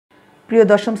প্রিয়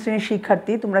দশম শ্রেণীর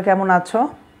শিক্ষার্থী, তোমরা কেমন আছো?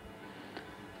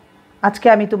 আজকে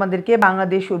আমি তোমাদেরকে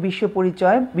বাংলাদেশ ও বিশ্ব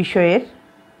পরিচয় বিষয়ের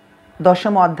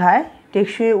দশম অধ্যায়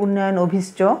টেকসই উন্নয়ন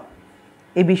অভিষ্ট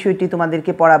এই বিষয়টি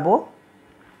তোমাদেরকে পড়াবো।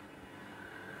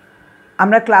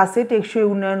 আমরা ক্লাসে টেকসই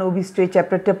উন্নয়ন অভিষ্ট এই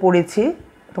চ্যাপ্টারটা পড়েছি,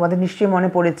 তোমাদের নিশ্চয়ই মনে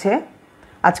পড়েছে।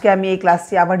 আজকে আমি এই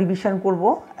ক্লাসটি আবার রিভিশন করব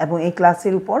এবং এই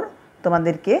ক্লাসের উপর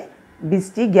তোমাদেরকে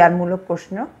 20টি জ্ঞানমূলক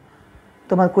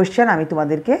কোয়েশ্চেন আমি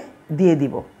তোমাদেরকে দিয়ে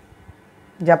দিব,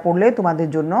 যা পড়লে তোমাদের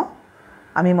জন্য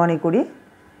আমি মনে করি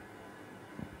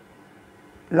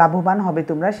লাভবান হবে।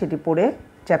 তোমরা সেটি পড়ে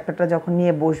চ্যাপ্টারটা যখন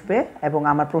নিয়ে বসবে এবং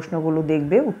আমার প্রশ্নগুলো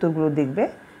দেখবে, উত্তরগুলো দেখবে,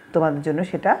 তোমাদের জন্য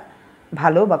সেটা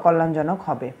ভালো বা কল্যাণজনক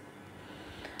হবে।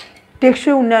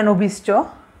 টেকসই উন্নয়ন অভিষ্ট,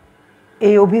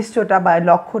 এই অভিষ্টটা বা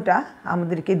লক্ষ্যটা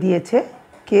আমাদেরকে দিয়েছে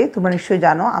কে? তোমরা নিশ্চয়ই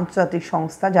জানো, আন্তর্জাতিক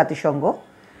সংস্থা জাতিসংঘ।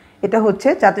 এটা হচ্ছে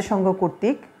জাতিসংঘ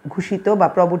কর্তৃক ঘোষিত বা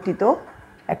প্রবর্তিত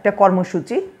একটা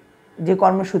কর্মসূচি, যে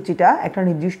কর্মসূচিটা একটা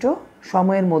নির্দিষ্ট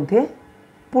সময়ের মধ্যে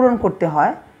পূরণ করতে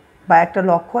হয় বা একটা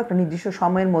লক্ষ্য একটা নির্দিষ্ট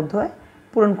সময়ের মধ্যে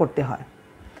পূরণ করতে হয়।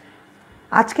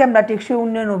 আজকে আমরা টেকসই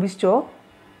উন্নয়ন অভিষ্ট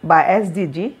বা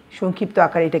এসডিজি, সংক্ষিপ্ত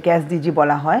আকারে এটাকে এসডিজি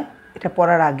বলা হয়। এটা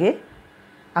পড়ার আগে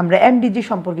আমরা এমডিজি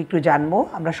সম্পর্কে একটু জানবো।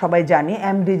 আমরা সবাই জানি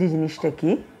এমডিজি জিনিসটা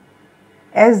কি।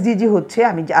 এসডিজি হচ্ছে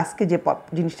আমি আজকে যে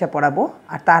জিনিসটা পড়াবো,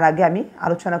 আর তার আগে আমি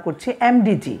আলোচনা করছি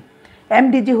এমডিজি।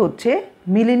 এমডিজি হচ্ছে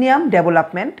millennium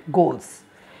development goals.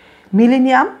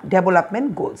 Millennium development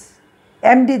goals,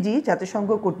 MDG জাতিসংঘ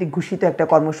কর্তৃক ঘোষিত একটা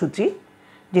কর্মসূচি,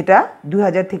 যেটা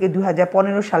 2000 থেকে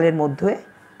 2015 সালের মধ্যে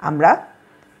আমরা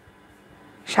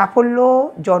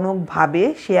সাফল্যজনকভাবে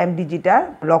সেই এমডিজিটার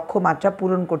লক্ষ্যমাত্রা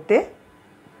পূরণ করতে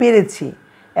পেরেছি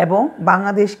এবং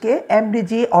বাংলাদেশকে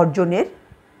এমডিজি অর্জনের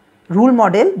রোল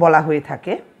মডেল বলা হয়ে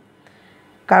থাকে,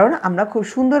 কারণ আমরা খুব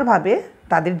সুন্দরভাবে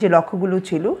তাদের যে লক্ষ্যগুলো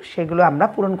ছিল সেগুলো আমরা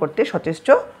পূরণ করতে সচেষ্ট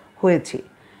হয়েছি।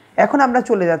 এখন আমরা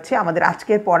চলে যাচ্ছি আমাদের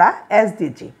আজকের পড়া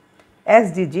এসডিজি।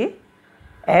 এসডিজি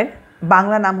এর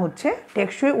বাংলা নাম হচ্ছে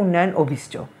টেকসই উন্নয়ন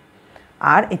অভিষ্ট,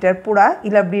 আর এটার পুরা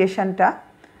ইলাবরিয়েশনটা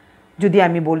যদি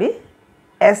আমি বলি,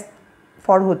 এস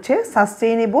ফর হচ্ছে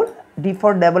sustainable, D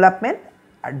for development,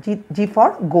 R G for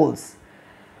goals.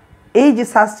 এই যে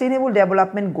সাস্টেইনেবল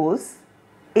ডেভেলপমেন্ট গোলস,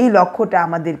 এই লক্ষ্যটা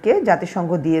আমাদেরকে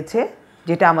জাতিসংঘ দিয়েছে,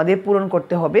 যেটা আমাদের পূরণ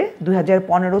করতে হবে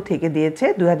 2015 থেকে দিয়েছে।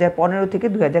 2015 থেকে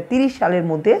 2030 সালের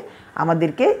মধ্যে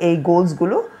আমাদেরকে এই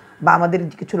গোলসগুলো বা আমাদের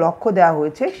কিছু লক্ষ্য দেওয়া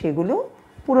হয়েছে সেগুলো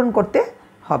পূরণ করতে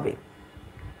হবে।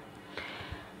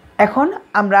 এখন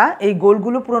আমরা এই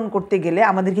গোলগুলো পূরণ করতে গেলে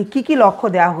আমাদেরকে কি কি লক্ষ্য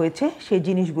দেওয়া হয়েছে সেই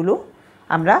জিনিসগুলো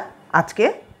আমরা আজকে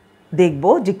দেখব,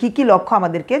 যে কি কি লক্ষ্য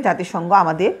আমাদেরকে জাতিসংঘ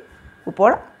আমাদের উপর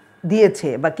দিয়েছে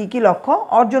বা কি কি লক্ষ্য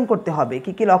অর্জন করতে হবে।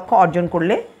 কি কি লক্ষ্য অর্জন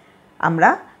করলে আমরা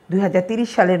 2030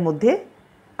 সালের মধ্যে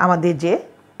আমাদের যে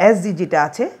এসডিজিটা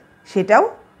আছে সেটাও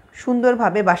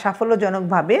সুন্দরভাবে বা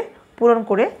সাফল্যজনকভাবে পূরণ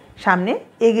করে সামনে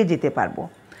এগিয়ে যেতে পারবো।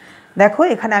 দেখো,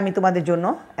 এখানে আমি তোমাদের জন্য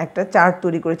একটা চার্ট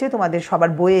তৈরি করেছি। তোমাদের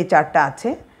সবার বইয়ে এই চার্টটা আছে।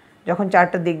 যখন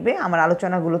চার্টটা দেখবে আমার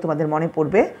আলোচনাগুলো তোমাদের মনে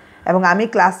পড়বে, এবং আমি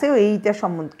ক্লাসেও এইটা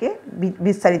সম্বন্ধে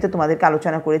বিস্তারিত তোমাদেরকে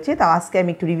আলোচনা করেছি। তাও আজকে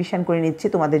আমি একটু রিভিশন করে নিচ্ছি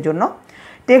তোমাদের জন্য।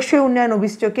 টেকসই উন্নয়ন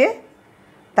অভিষ্টকে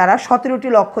তারা 17টি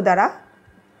লক্ষ্য দ্বারা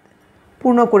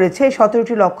পূর্ণ করেছে। এই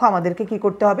 17টি লক্ষ্য আমাদেরকে কি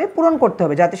করতে হবে? পূরণ করতে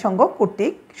হবে জাতিসংঘ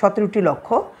কর্তৃক 17টি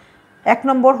লক্ষ্য। 1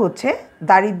 নম্বর হচ্ছে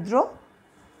দারিদ্র্য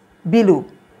বিলুপ,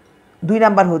 2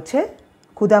 নম্বর হচ্ছে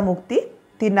ক্ষুধামুক্তি,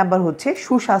 3 নম্বর হচ্ছে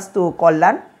সুস্বাস্থ্য ও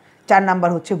কল্যাণ, 4 নম্বর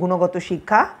হচ্ছে গুণগত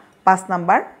শিক্ষা, 5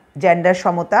 নম্বর জেন্ডার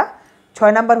সমতা, 6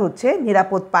 নম্বর হচ্ছে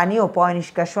নিরাপদ পানি ও পয়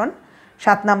নিষ্কাশন,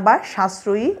 7 নম্বর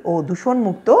সাশ্রয়ী ও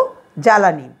দূষণমুক্ত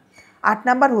জ্বালানি, 8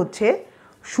 নম্বর হচ্ছে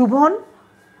শুভন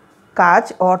কাজ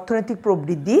ও অর্থনৈতিক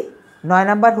প্রবৃদ্ধি, 9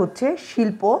 নম্বর হচ্ছে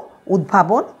শিল্প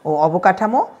উদ্ভাবন ও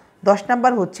অবকাঠামো, 10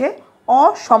 নম্বর হচ্ছে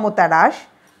অসমতা হ্রাস,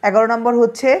 11 নম্বর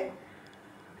হচ্ছে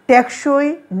টেকসই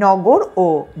নগর ও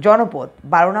জনপদ,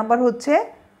 12 নম্বর হচ্ছে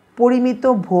পরিমিত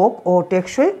ভোগ ও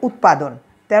টেকসই উৎপাদন,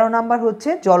 13 নম্বর হচ্ছে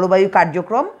জলবায়ু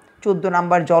কার্যক্রম, 14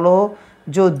 নম্বর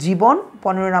জলজ জীবন,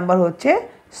 15 নম্বর হচ্ছে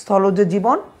স্থলজ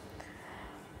জীবন,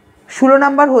 16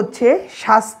 নম্বর হচ্ছে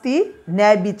শাস্তি,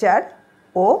 ন্যায় বিচার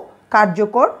ও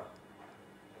কার্যকর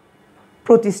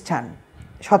প্রতিষ্ঠান,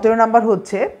 17 নম্বর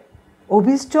হচ্ছে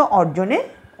অভিষ্ট অর্জনে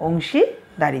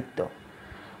অংশীদারিত্ব।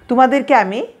 তোমাদেরকে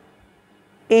আমি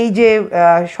এই যে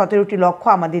 17টি লক্ষ্য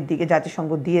আমাদের দিকে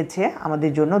জাতিসংঘ দিয়েছে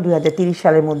আমাদের জন্য 2030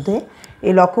 সালের মধ্যে,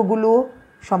 এই লক্ষ্যগুলো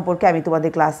সম্পর্কে আমি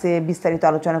তোমাদের ক্লাসে বিস্তারিত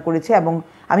আলোচনা করেছি, এবং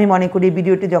আমি মনে করি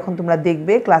ভিডিওটি যখন তোমরা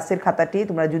দেখবে, ক্লাসের খাতাটি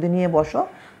তোমরা যদি নিয়ে বসো,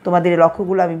 তোমাদের এই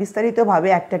লক্ষ্যগুলো আমি বিস্তারিতভাবে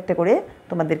একটা একটা করে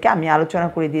তোমাদেরকে আমি আলোচনা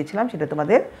করে দিয়েছিলাম, সেটা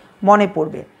তোমাদের মনে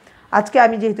পড়বে। আজকে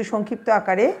আমি যেহেতু সংক্ষিপ্ত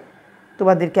আকারে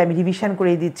তোমাদেরকে আমি রিভিশন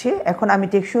করে দিচ্ছি। এখন আমি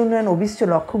টেকসই উন্নয়ন অভিষ্ট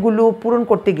লক্ষ্যগুলো পূরণ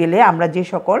করতে গেলে আমরা যে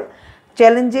সকল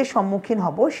চ্যালেঞ্জের সম্মুখীন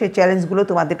হব সেই চ্যালেঞ্জগুলো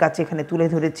তোমাদের কাছে এখানে তুলে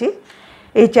ধরেছি।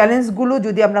 এই চ্যালেঞ্জগুলো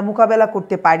যদি আমরা মোকাবেলা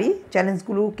করতে পারি,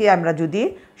 চ্যালেঞ্জগুলোকে আমরা যদি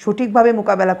সঠিকভাবে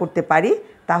মোকাবেলা করতে পারি,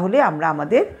 তাহলে আমরা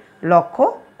আমাদের লক্ষ্য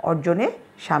অর্জনে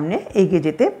সামনে এগিয়ে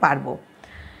যেতে পারবো।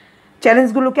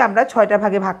 চ্যালেঞ্জগুলোকে আমরা 6টা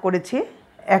ভাগে ভাগ করেছি।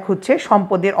 1 হচ্ছে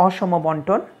সম্পদের অসম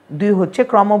বন্টন, 2 হচ্ছে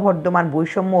ক্রমবর্ধমান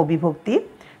বৈষম্য ও বিভক্তি,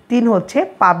 3 হচ্ছে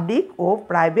পাবলিক ও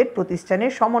প্রাইভেট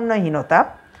প্রতিষ্ঠানের সমন্বয়হীনতা,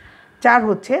 4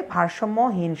 হচ্ছে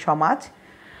ভারসাম্যহীন সমাজ,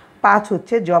 5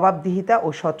 হচ্ছে জবাবদিহিতা ও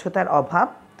স্বচ্ছতার অভাব,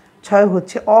 6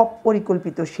 হচ্ছে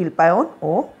অপরিকল্পিত শিল্পায়ন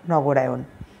ও নগরায়ন।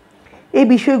 এই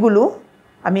বিষয়গুলো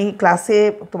আমি ক্লাসে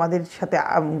তোমাদের সাথে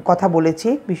কথা বলেছি,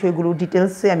 বিষয়গুলো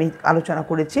ডিটেলসে আমি আলোচনা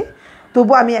করেছি।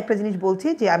 তবু আমি একটা জিনিস বলছি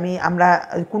যে আমরা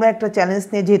কোনো একটা চ্যালেঞ্জ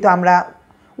নিয়ে, যেহেতু আমরা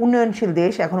উন্নয়নশীল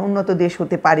দেশ, এখন উন্নত দেশ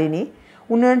হতে পারিনি,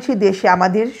 উন্নয়নশীল দেশে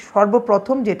আমাদের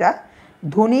সর্বপ্রথম যেটা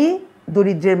ধনী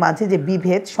দরিদ্রের মাঝে যে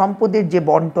বিভেদ, সম্পদের যে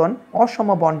বন্টন, অসম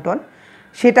বন্টন,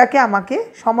 সেটাকে আমাকে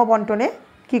সমবন্টনে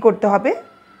কি করতে হবে,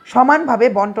 সমানভাবে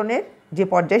বন্টনের যে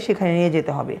পর্যায়ে সেখানে নিয়ে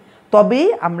যেতে হবে, তবেই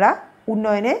আমরা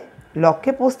উন্নয়নের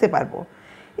লক্ষ্যে পৌঁছতে পারবো।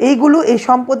 এই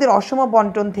সম্পদের অসম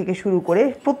বন্টন থেকে শুরু করে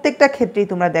প্রত্যেকটা ক্ষেত্রেই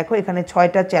তোমরা দেখো এখানে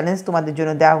 6টা চ্যালেঞ্জ তোমাদের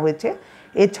জন্য দেওয়া হয়েছে।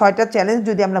 এই 6টা চ্যালেঞ্জ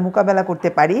যদি আমরা মোকাবেলা করতে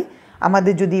পারি,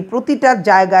 আমাদের যদি প্রতিটা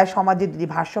জায়গায় সমাজে যদি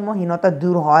ভারসাম্যহীনতা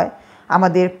দূর হয়,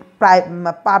 আমাদের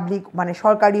পাবলিক মানে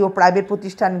সরকারি ও প্রাইভেট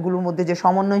প্রতিষ্ঠানগুলোর মধ্যে যে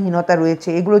সমন্বয়হীনতা রয়েছে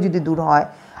এগুলো যদি দূর হয়,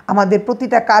 আমাদের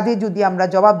প্রতিটা কাজে যদি আমরা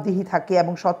জবাবদিহি থাকে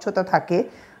এবং স্বচ্ছতা থাকে,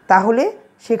 তাহলে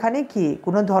সেখানে কি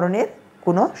কোনো ধরনের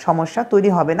কোনো সমস্যা তৈরি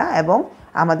হবে না এবং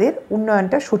আমাদের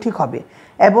উন্নয়নটা সঠিক হবে।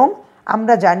 এবং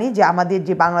আমরা জানি যে আমাদের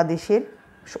যে বাংলাদেশের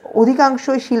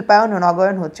অধিকাংশই শিল্পায়ন ও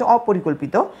নগরায়ন হচ্ছে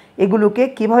অপরিকল্পিত। এগুলোকে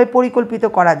কিভাবে পরিকল্পিত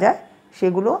করা যায়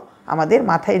সেগুলো আমাদের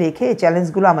মাথায় রেখে, এই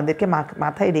চ্যালেঞ্জগুলো আমাদেরকে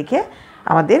মাথায় রেখে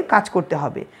আমাদের কাজ করতে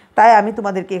হবে। তাই আমি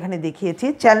তোমাদেরকে এখানে দেখিয়েছি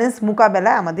চ্যালেঞ্জ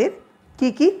মোকাবেলায় আমাদের কি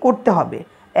কি করতে হবে।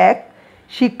 1,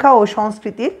 শিক্ষা ও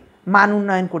সংস্কৃতির মান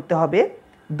উন্নয়ন করতে হবে।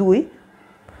 2,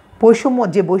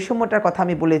 বৈষম্যটার কথা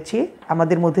আমি বলেছি,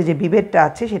 আমাদের মধ্যে যে বিভেদটা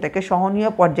আছে সেটাকে সহনীয়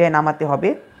পর্যায়ে নামাতে হবে।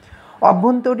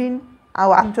 অভ্যন্তরীণ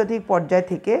ও আন্তর্জাতিক পর্যায়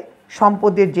থেকে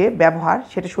সম্পদের যে ব্যবহার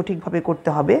সেটা সঠিকভাবে করতে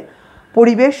হবে।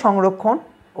 পরিবেশ সংরক্ষণ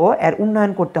ও এর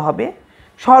উন্নয়ন করতে হবে।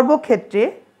 সর্বক্ষেত্রে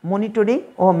মনিটরিং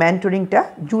ও মেন্টরিংটা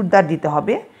জোরদার দিতে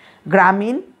হবে।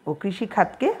 গ্রামীণ ও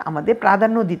কৃষিখাতকে আমাদের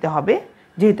প্রাধান্য দিতে হবে,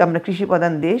 যেহেতু আমরা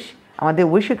কৃষিপ্রধান দেশ, আমাদের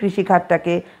অবশ্যই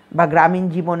কৃষিখাতটাকে বা গ্রামীণ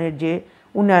জীবনের যে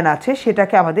উন্নয়ন আছে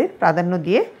সেটাকে আমাদের প্রাধান্য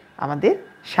দিয়ে আমাদের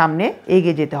সামনে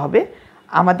এগিয়ে যেতে হবে।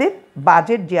 আমাদের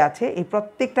বাজেট যে আছে, এই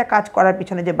প্রত্যেকটা কাজ করার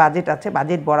পিছনে যে বাজেট আছে,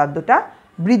 বাজেট বরাদ্দটা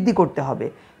বৃদ্ধি করতে হবে।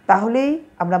 তাহলেই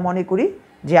আমরা মনে করি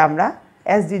যে আমরা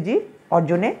এসডিজি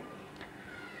অর্জনে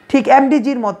ঠিক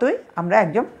এমডিজির মতোই আমরা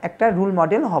একটা রোল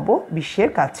মডেল হব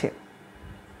বিশ্বের কাছে।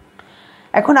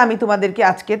 এখন আমি তোমাদেরকে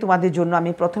আজকে তোমাদের জন্য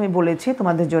আমি প্রথমে বলেছি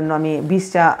তোমাদের জন্য আমি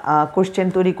 20টা কোশ্চেন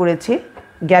তৈরি করেছি,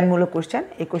 জ্ঞানমূলক কোশ্চেন।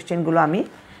 এই কোশ্চেনগুলো আমি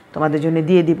তোমাদের জন্য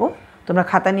দিয়ে দিব। তোমরা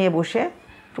খাতা নিয়ে বসে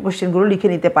কোশ্চেনগুলো লিখে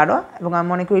নিতে পারো এবং আমি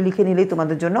মনে করি লিখে নিলেই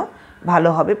তোমাদের জন্য ভালো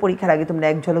হবে। পরীক্ষার আগে তোমরা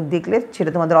এক ঝলক দেখলে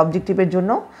সেটা তোমাদের অবজেক্টিভের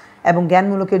জন্য এবং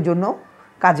জ্ঞানমূলকের জন্য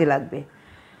কাজে লাগবে।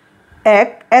 1,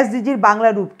 এসডিজির বাংলা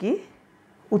রূপ কি?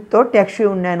 উত্তর, টেকসই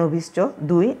উন্নয়ন অভিষ্ট।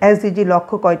 2, এসডিজির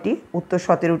লক্ষ্য কয়টি? উত্তর,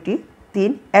 17টি।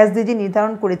 3, এসডিজি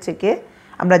নির্ধারণ করেছে কে?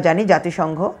 আমরা জানি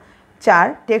জাতিসংঘ। 4,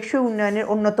 টেকসই উন্নয়নের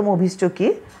অন্যতম অভিষ্ট কি?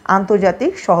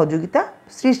 আন্তর্জাতিক সহযোগিতা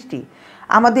সৃষ্টি।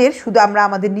 আমরা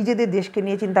আমাদের নিজেদের দেশকে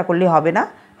নিয়ে চিন্তা করলে হবে না,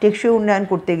 টেকসই উন্নয়ন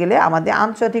করতে গেলে আমাদের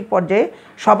আন্তর্জাতিক পর্যায়ে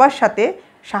সবার সাথে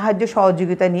সাহায্য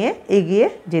সহযোগিতা নিয়ে এগিয়ে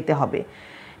যেতে হবে।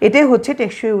 এটাই হচ্ছে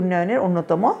টেকসই উন্নয়নের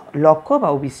অন্যতম লক্ষ্য বা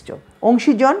অভিষ্ট।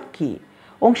 অংশীজন কি?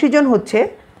 অংশীজন হচ্ছে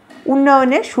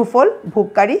উন্নয়নের সুফল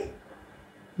ভোগকারী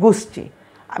গোষ্ঠী।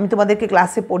 আমি তোমাদেরকে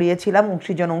ক্লাসে পড়িয়েছিলাম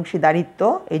অংশীজন অংশীদারিত্ব,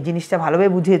 এই জিনিসটা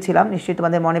ভালোভাবে বুঝিয়েছিলাম, নিশ্চয়ই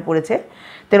তোমাদের মনে পড়েছে।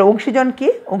 তাহলে অংশীজন কি?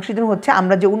 অংশীজন হচ্ছে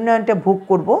আমরা যে উন্নয়নটা ভোগ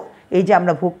করব, এই যে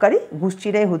আমরা ভোগকারী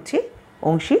গোষ্ঠীরাই হচ্ছে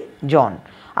অংশীজন।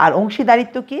 আর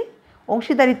অংশীদারিত্ব কি?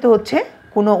 অংশীদারিত্ব হচ্ছে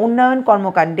কোনো উন্নয়ন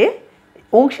কর্মকাণ্ডে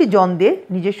অংশীজনদের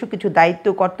নিজস্ব কিছু দায়িত্ব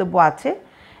কর্তব্য আছে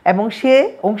এবং সে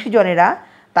অংশীজনেরা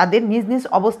তাদের নিজ নিজ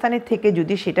অবস্থানের থেকে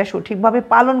যদি সেটা সঠিকভাবে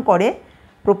পালন করে,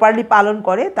 প্রপারলি পালন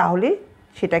করে, তাহলে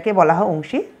সেটাকে বলা হয়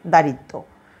অংশীদারিত্ব।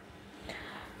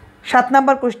 7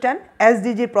 নম্বর কোশ্চেন,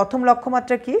 এসডিজির প্রথম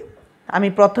লক্ষ্যমাত্রা কি? আমি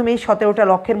প্রথমেই 17টা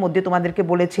লক্ষ্যের মধ্যে তোমাদেরকে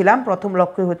বলেছিলাম প্রথম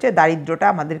লক্ষ্য হচ্ছে দারিদ্র্যটা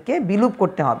আমাদেরকে বিলুপ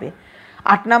করতে হবে।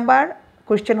 8 নম্বর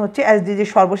কোশ্চেন হচ্ছে এসডিজির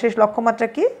সর্বশেষ লক্ষ্যমাত্রা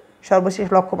কি? সর্বশেষ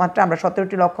লক্ষ্যমাত্রা, আমরা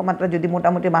 17টি লক্ষ্যমাত্রা যদি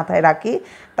মোটামুটি মাথায় রাখি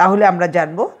তাহলে আমরা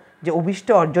জানব যে অভিষ্ট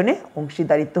অর্জনে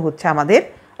অংশীদারিত্ব হচ্ছে আমাদের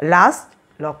লাস্ট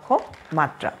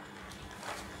লক্ষ্যমাত্রা।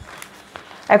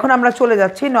 এখন আমরা চলে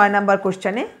যাচ্ছি 9 নম্বর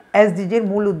কোশ্চেনে। এসডিজির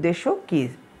মূল উদ্দেশ্য কী?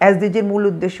 এসডিজির মূল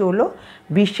উদ্দেশ্য হলো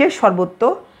বিশ্বের সর্বত্র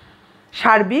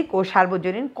সার্বিক ও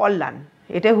সার্বজনীন কল্যাণ।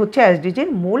 এটাই হচ্ছে এসডিজির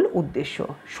মূল উদ্দেশ্য,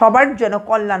 সবার যেন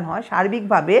কল্যাণ হয়,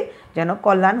 সার্বিকভাবে যেন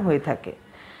কল্যাণ হয়ে থাকে।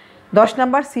 10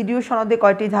 নম্বর, সিডিও সনদে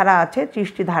কয়টি ধারা আছে?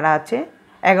 30টি ধারা আছে।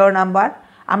 11 নম্বর,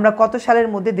 আমরা কত সালের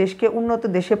মধ্যে দেশকে উন্নত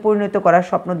দেশে পরিণত করার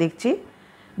স্বপ্ন দেখছি?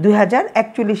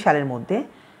 2041 সালের মধ্যে।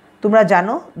 তোমরা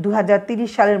জানো 2030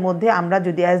 সালের মধ্যে আমরা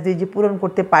যদি এসডিজি পূরণ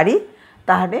করতে পারি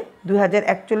তাহলে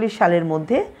 2041 সালের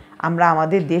মধ্যে আমরা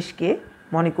আমাদের দেশকে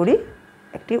মনে করি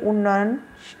একটি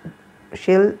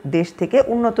উন্নয়নশীল দেশ থেকে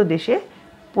উন্নত দেশে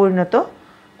পরিণত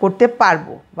করতে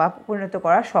পারবো বা পরিণত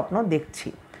করার স্বপ্ন দেখছি।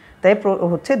 তাই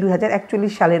হচ্ছে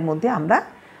 2041 সালের মধ্যে আমরা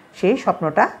সেই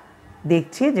স্বপ্নটা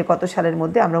দেখছি যে কত সালের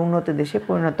মধ্যে আমরা উন্নত দেশে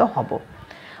পরিণত হব।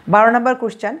 12 নম্বর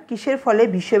কোশ্চেন, কিসের ফলে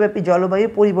বিশ্বব্যাপী জলবায়ু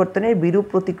পরিবর্তনের বিরূপ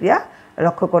প্রতিক্রিয়া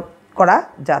লক্ষ্য করা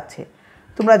যাচ্ছে?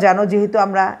 তোমরা জানো, যেহেতু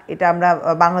আমরা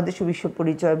বাংলাদেশ বিশ্ব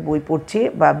পরিচয় বই পড়ছি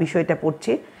বা বিষয়টা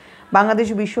পড়ছি, বাংলাদেশ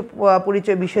বিশ্ব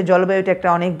পরিচয় বিষয়ে জলবায়ুটা একটা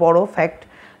অনেক বড় ফ্যাক্ট।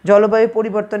 জলবায়ু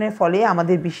পরিবর্তনের ফলে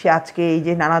আমাদের বিশ্বে আজকে এই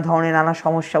যে নানা ধরনের নানা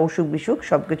সমস্যা, অসুখ বিসুখ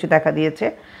সব কিছু দেখা দিয়েছে।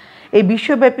 এই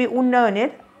বিশ্বব্যাপী উন্নয়নের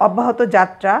অব্যাহত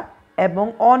যাত্রা এবং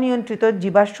অনিয়ন্ত্রিত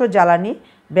জীবাশ্ম জ্বালানি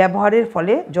ব্যবহারের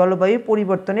ফলে জলবায়ু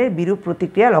পরিবর্তনের বিরূপ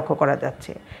প্রতিক্রিয়া লক্ষ্য করা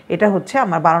যাচ্ছে। এটা হচ্ছে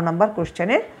আমার 12 নম্বর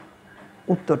কোশ্চেনের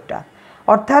উত্তরটা।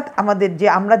 অর্থাৎ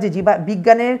আমরা যে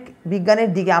বিজ্ঞানের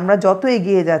দিকে আমরা যত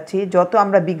এগিয়ে যাচ্ছি, যত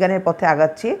আমরা বিজ্ঞানের পথে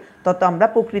আগাচ্ছি, তত আমরা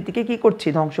প্রকৃতিকে কী করছি?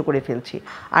 ধ্বংস করে ফেলছি।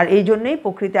 আর এই জন্যই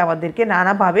প্রকৃতি আমাদেরকে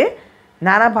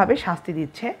নানাভাবে শাস্তি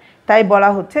দিচ্ছে। তাই বলা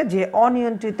হচ্ছে যে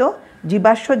অনিয়ন্ত্রিত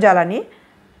জীবাশ্ম জ্বালানি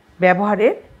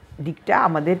ব্যবহারের দিকটা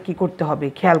আমাদের কি করতে হবে?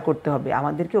 খেয়াল করতে হবে।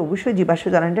 আমাদেরকে অবশ্যই জীবাশ্ম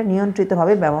জ্বালানিটা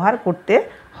নিয়ন্ত্রিতভাবে ব্যবহার করতে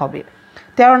হবে।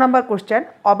 13 নম্বর কোশ্চেন,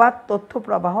 অবাধ তথ্য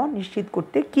প্রবাহ নিশ্চিত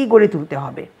করতে কি গড়ে তুলতে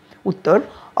হবে? উত্তর,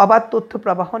 অবাধ তথ্য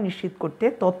প্রবাহ নিশ্চিত করতে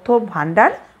তথ্য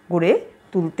ভাণ্ডার গড়ে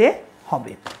তুলতে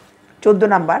হবে। 14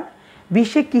 নম্বর,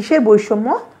 বিশ্বে কিসের বৈষম্য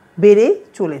বেড়ে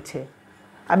চলেছে?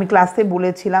 আমি ক্লাসে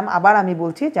বলেছিলাম, আবার আমি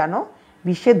বলছি, জানো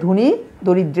বিশ্বে ধনী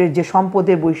দরিদ্রের যে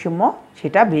সম্পদের বৈষম্য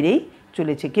সেটা বেড়েই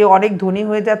চলেছে। কেউ অনেক ধনী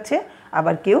হয়ে যাচ্ছে,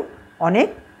 আবার কেউ অনেক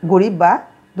গরিব বা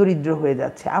দরিদ্র হয়ে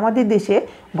যাচ্ছে। আমাদের দেশে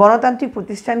গণতান্ত্রিক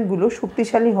প্রতিষ্ঠানগুলো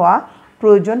শক্তিশালী হওয়া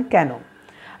প্রয়োজন কেন?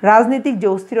 রাজনৈতিক যে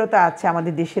অস্থিরতা আছে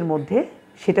আমাদের দেশের মধ্যে,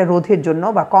 সেটা রোধের জন্য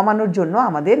বা কমানোর জন্য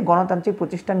আমাদের গণতান্ত্রিক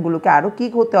প্রতিষ্ঠানগুলোকে আরও কী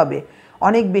হতে হবে?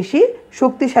 অনেক বেশি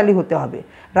শক্তিশালী হতে হবে।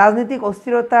 রাজনৈতিক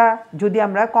অস্থিরতা যদি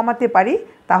আমরা কমাতে পারি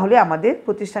তাহলে আমাদের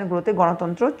প্রতিষ্ঠানগুলোতে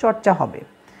গণতন্ত্র চর্চা হবে।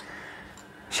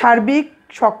 সার্বিক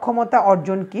সক্ষমতা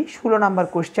অর্জন কি? 16 নম্বর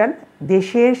কোশ্চেন,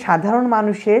 দেশের সাধারণ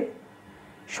মানুষের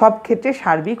সব ক্ষেত্রে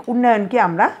সার্বিক উন্নয়নকে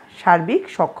আমরা সার্বিক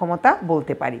সক্ষমতা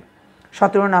বলতে পারি।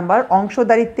 17 নম্বর,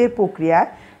 অংশদারিত্বের প্রক্রিয়ায়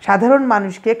সাধারণ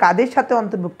মানুষকে কাদের সাথে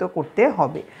অন্তর্ভুক্ত করতে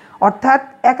হবে? অর্থাৎ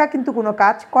একা কিন্তু কোনো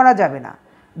কাজ করা যাবে না।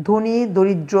 ধনী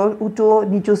দরিদ্র উঁচু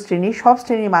নিচু শ্রেণী সব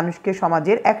শ্রেণীর মানুষকে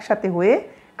সমাজের একসাথে হয়ে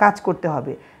কাজ করতে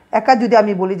হবে। একা যদি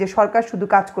আমি বলি যে সরকার শুধু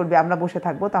কাজ করবে, আমরা বসে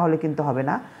থাকবো, তাহলে কিন্তু হবে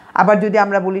না। আবার যদি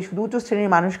আমরা বলি শুধু উচ্চ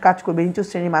শ্রেণীর মানুষ কাজ করবে, নিচু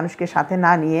শ্রেণীর মানুষকে সাথে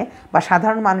না নিয়ে বা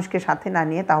সাধারণ মানুষকে সাথে না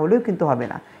নিয়ে, তাহলেও কিন্তু হবে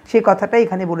না। সেই কথাটাই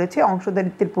এখানে বলেছে,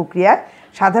 অংশদারিত্বের প্রক্রিয়ায়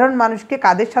সাধারণ মানুষকে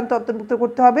কাদের সাথে অন্তর্ভুক্ত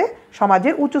করতে হবে?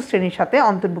 সমাজের উঁচু শ্রেণীর সাথে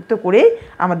অন্তর্ভুক্ত করেই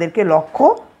আমাদেরকে লক্ষ্য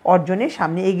অর্জনের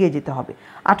সামনে এগিয়ে যেতে হবে।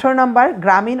 18 নম্বর,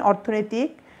 গ্রামীণ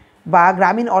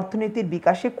অর্থনীতির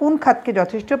বিকাশে কোন খাতকে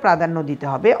যথেষ্ট প্রাধান্য দিতে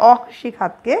হবে? অকৃষি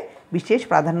খাতকে বিশেষ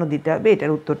প্রাধান্য দিতে হবে।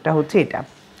 এটার উত্তরটা হচ্ছে এটা।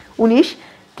 19,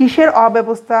 কিসের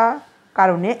অব্যবস্থা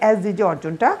কারণে এসডিজি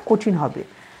অর্জনটা কঠিন হবে?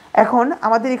 এখন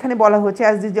আমাদের এখানে বলা হয়েছে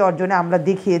এসডিজি অর্জনে আমরা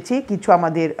দেখিয়েছি কিছু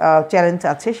আমাদের চ্যালেঞ্জ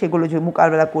আছে, সেগুলো যে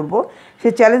মোকাবেলা করব,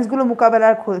 সেই চ্যালেঞ্জগুলো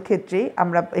মোকাবেলার ক্ষেত্রে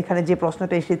আমরা এখানে যে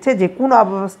প্রশ্নটা এসেছে যে কোন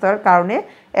অব্যবস্থার কারণে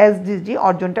এসডিজি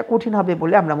অর্জনটা কঠিন হবে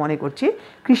বলে আমরা মনে করছি।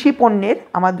 কৃষি পণ্যের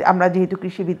আমরা যেহেতু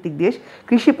কৃষিভিত্তিক দেশ,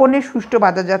 কৃষি পণ্যের সুষ্ঠু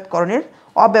বাজারজাতকরণের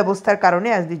অব্যবস্থার কারণে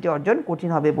এসডিজি অর্জন কঠিন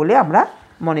হবে বলে আমরা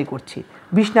মনে করছি।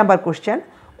 20 নম্বর কোশ্চেন,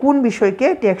 কোন বিষয়কে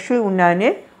টেকসই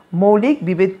উন্নয়নের মৌলিক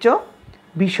বিবেচ্য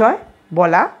বিষয়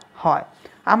বলা হয়?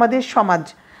 আমাদের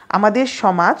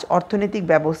সমাজ অর্থনৈতিক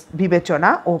বিবেচনা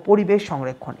ও পরিবেশ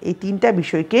সংরক্ষণ, এই তিনটা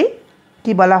বিষয়কেই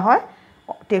কি বলা হয়?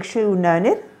 টেকসই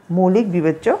উন্নয়নের মৌলিক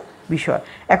বিবেচ্য বিষয়।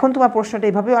 এখন তোমার প্রশ্নটা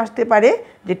এভাবেও আসতে পারে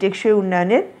যে টেকসই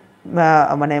উন্নয়নের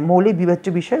মৌলিক বিবেচ্য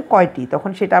বিষয় কয়টি?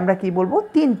 তখন সেটা আমরা কি বলবো?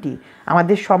 3টি।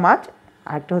 আমাদের সমাজ,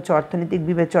 আরেকটা হচ্ছে অর্থনৈতিক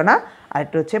বিবেচনা,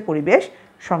 আরেকটা হচ্ছে পরিবেশ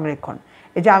সংরক্ষণ।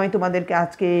 এই যে আমি তোমাদেরকে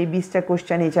আজকে এই 20টা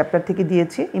কোশ্চেন এই চ্যাপ্টার থেকে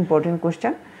দিয়েছি, ইম্পর্টেন্ট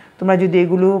কোশ্চেন। তোমরা যদি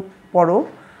এগুলো পড়ো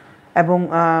এবং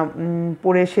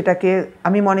পড়ে সেটাকে,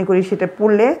 আমি মনে করি সেটা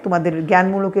পড়লে তোমাদের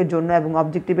জ্ঞানমূলকের জন্য এবং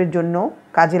অবজেক্টিভের জন্য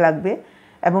কাজে লাগবে,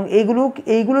 এবং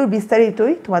এইগুলোর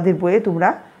বিস্তারিতই তোমাদের বইয়ে তোমরা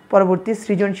পরবর্তী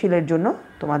সৃজনশীলের জন্য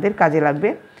তোমাদের কাজে লাগবে।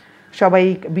 সবাই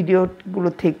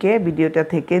ভিডিওটা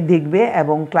থেকে দেখবে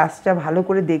এবং ক্লাসটা ভালো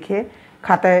করে দেখে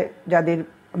খাতায়, যাদের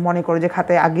মনে করো যে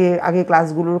খাতায় আগে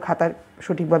ক্লাসগুলোর খাতা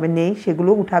সঠিকভাবে নেই,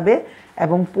 সেগুলো উঠাবে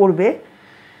এবং পড়বে।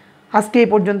 আজকে এই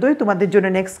পর্যন্তই। তোমাদের জন্য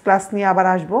নেক্সট ক্লাস নিয়ে আবার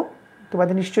আসবো।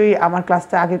 তোমাদের নিশ্চয়ই আমার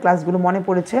আগের ক্লাসগুলো মনে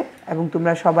পড়েছে এবং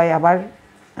তোমরা সবাই আবার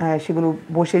সেগুলো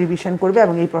বসে রিভিশন করবে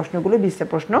এবং এই প্রশ্নগুলো 20টা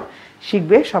প্রশ্ন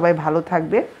শিখবে। সবাই ভালো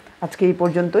থাকবে। আজকে এই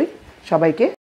পর্যন্তই। সবাইকে